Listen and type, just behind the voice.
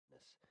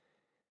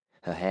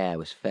Her hair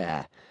was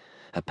fair,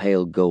 a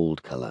pale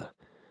gold colour,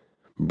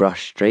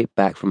 brushed straight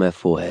back from her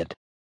forehead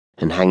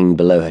and hanging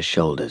below her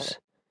shoulders.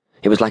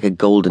 It was like a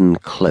golden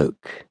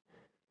cloak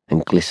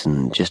and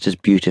glistened just as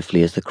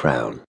beautifully as the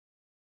crown.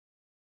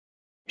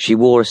 She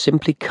wore a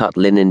simply cut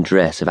linen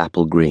dress of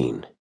apple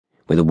green,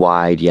 with a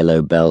wide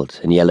yellow belt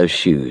and yellow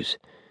shoes,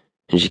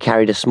 and she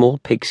carried a small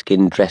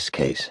pigskin dress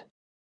case.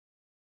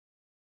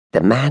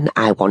 "The man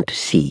I want to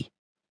see,"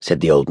 said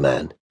the old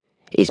man,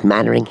 "is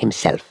Mannering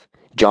himself,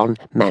 John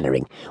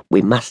Mannering.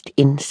 We must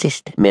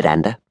insist,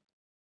 Miranda."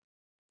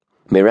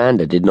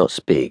 Miranda did not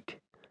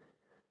speak.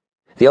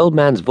 The old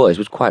man's voice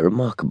was quite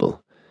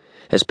remarkable,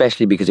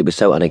 especially because it was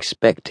so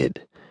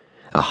unexpected.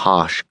 A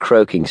harsh,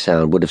 croaking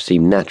sound would have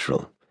seemed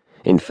natural.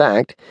 In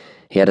fact,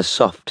 he had a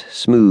soft,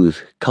 smooth,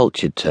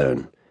 cultured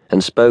tone,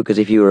 and spoke as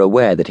if he were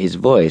aware that his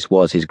voice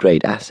was his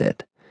great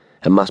asset,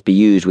 and must be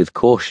used with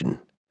caution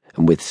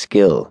and with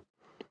skill.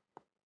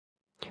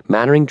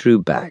 Mannering drew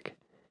back.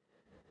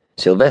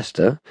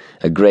 Sylvester,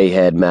 a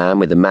grey-haired man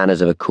with the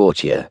manners of a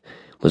courtier,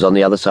 was on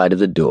the other side of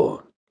the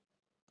door.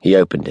 He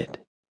opened it.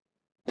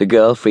 The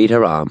girl freed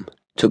her arm,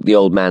 took the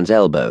old man's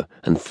elbow,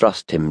 and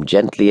thrust him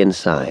gently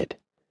inside.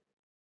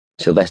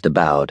 Sylvester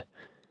bowed.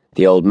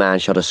 The old man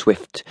shot a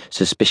swift,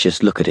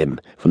 suspicious look at him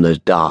from those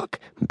dark,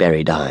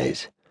 buried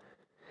eyes.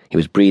 He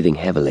was breathing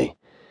heavily,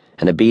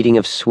 and a beading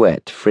of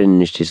sweat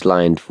fringed his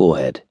lined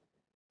forehead.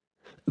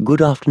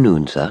 "Good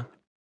afternoon, sir,"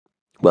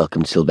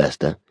 welcomed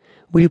Sylvester.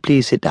 "Will you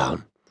please sit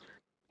down?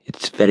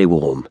 It's very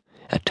warm,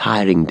 a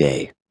tiring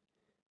day."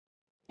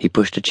 He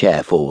pushed a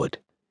chair forward.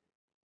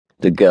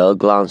 The girl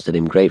glanced at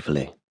him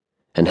gratefully,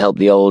 and helped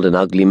the old and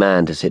ugly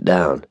man to sit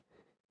down.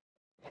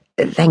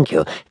 Thank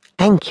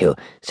you,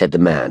 said the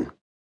man.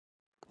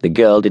 The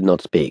girl did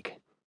not speak.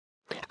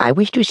 "I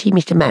wish to see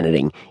Mr.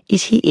 Mannering.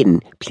 Is he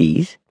in,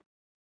 please?"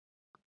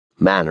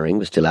 Mannering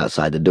was still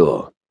outside the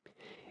door.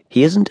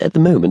 "He isn't at the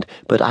moment,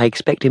 but I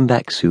expect him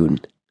back soon,"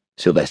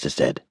 Sylvester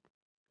said.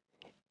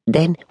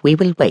 "Then we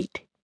will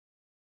wait."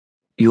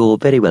 "You're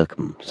very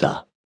welcome,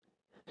 sir."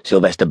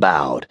 Sylvester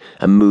bowed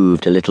and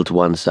moved a little to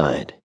one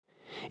side.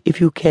 "If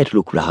you care to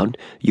look round,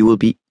 you will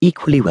be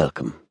equally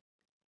welcome."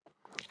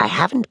 "I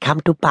haven't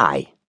come to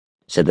buy,"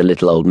 said the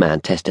little old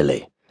man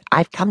testily.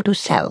 "I've come to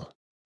sell."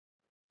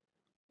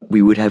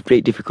 "We would have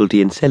great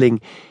difficulty in selling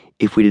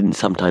if we didn't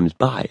sometimes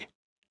buy,"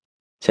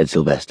 said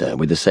Sylvester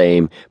with the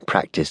same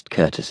practiced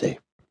courtesy.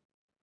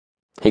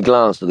 He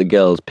glanced at the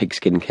girl's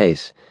pigskin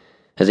case,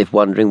 as if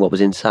wondering what was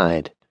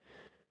inside.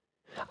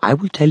 "I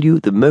will tell you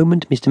the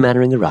moment Mr.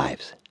 Mannering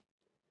arrives."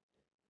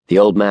 The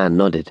old man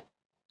nodded.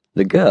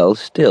 The girl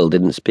still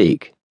didn't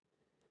speak.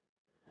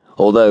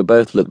 Although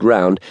both looked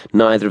round,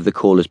 neither of the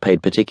callers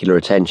paid particular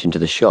attention to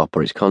the shop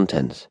or its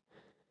contents.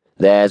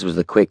 Theirs was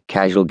the quick,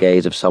 casual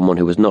gaze of someone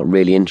who was not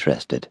really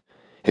interested,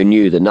 who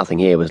knew that nothing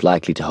here was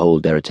likely to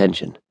hold their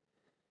attention.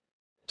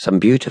 Some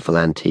beautiful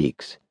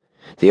antiques,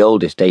 the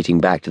oldest dating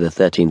back to the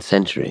 13th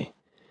century.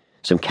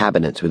 Some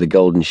cabinets with a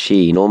golden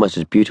sheen almost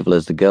as beautiful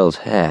as the girl's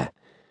hair.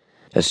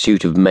 A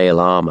suit of mail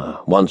armour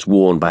once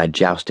worn by a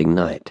jousting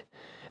knight.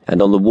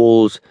 And on the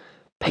walls,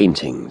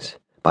 paintings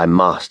by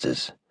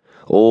masters,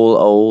 all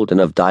old and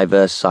of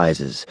diverse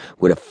sizes,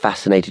 would have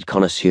fascinated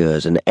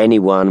connoisseurs and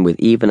anyone with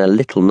even a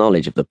little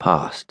knowledge of the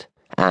past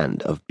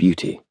and of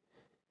beauty.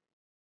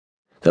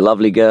 The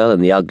lovely girl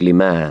and the ugly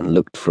man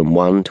looked from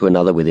one to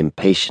another with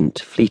impatient,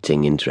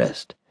 fleeting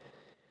interest.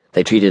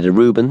 They treated a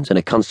Rubens and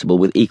a Constable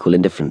with equal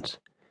indifference.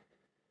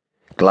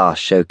 Glass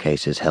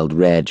showcases held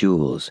rare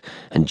jewels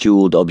and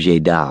jewelled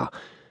objets d'art,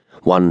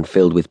 one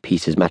filled with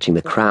pieces matching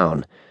the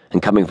crown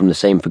and coming from the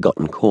same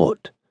forgotten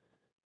court.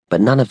 But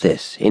none of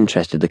this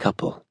interested the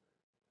couple.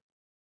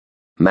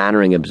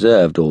 Mannering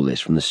observed all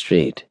this from the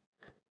street.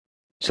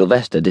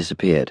 Sylvester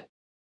disappeared.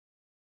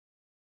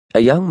 A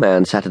young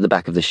man sat at the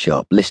back of the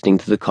shop, listening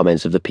to the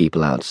comments of the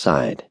people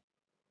outside.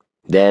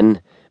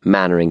 Then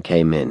Mannering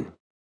came in,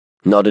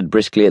 nodded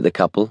briskly at the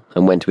couple,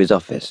 and went to his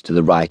office, to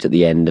the right at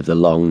the end of the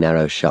long,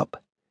 narrow shop.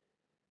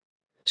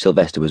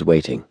 Sylvester was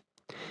waiting.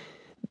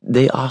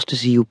 "They asked to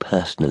see you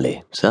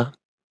personally, sir."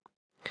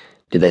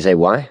 "Did they say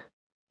why?"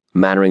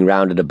 Mannering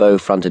rounded a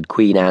bow-fronted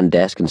Queen Anne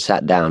desk and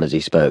sat down as he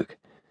spoke.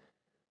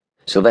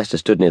 Sylvester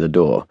stood near the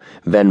door,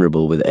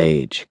 venerable with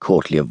age,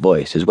 courtly of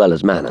voice as well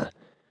as manner,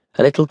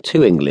 a little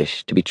too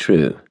English to be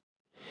true.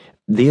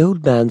 "The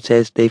old man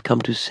says they've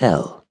come to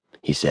sell,"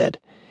 he said.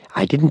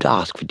 "I didn't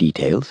ask for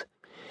details.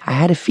 I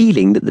had a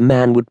feeling that the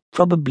man would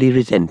probably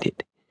resent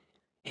it.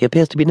 He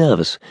appears to be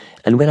nervous,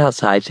 and when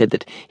outside said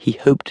that he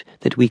hoped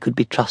that we could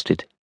be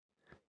trusted."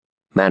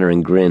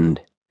 Mannering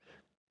grinned.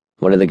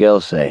 "What did the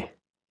girl say?"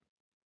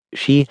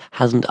 "She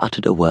hasn't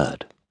uttered a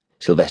word,"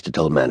 Sylvester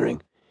told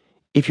Mannering.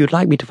 "If you'd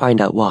like me to find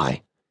out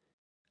why."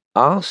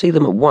 "I'll see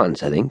them at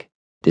once, I think,"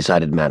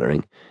 decided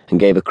Mannering, and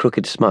gave a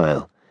crooked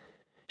smile.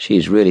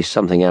 "She's really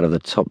something out of the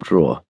top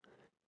drawer."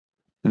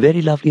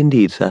 "Very lovely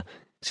indeed, sir,"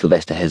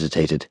 Sylvester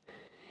hesitated.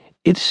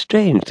 "It's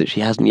strange that she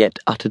hasn't yet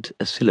uttered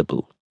a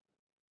syllable."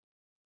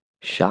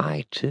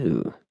 "Shy,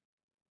 too."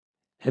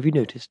 "Have you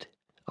noticed,"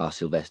 asked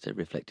Sylvester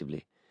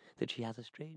reflectively, "that she has a strange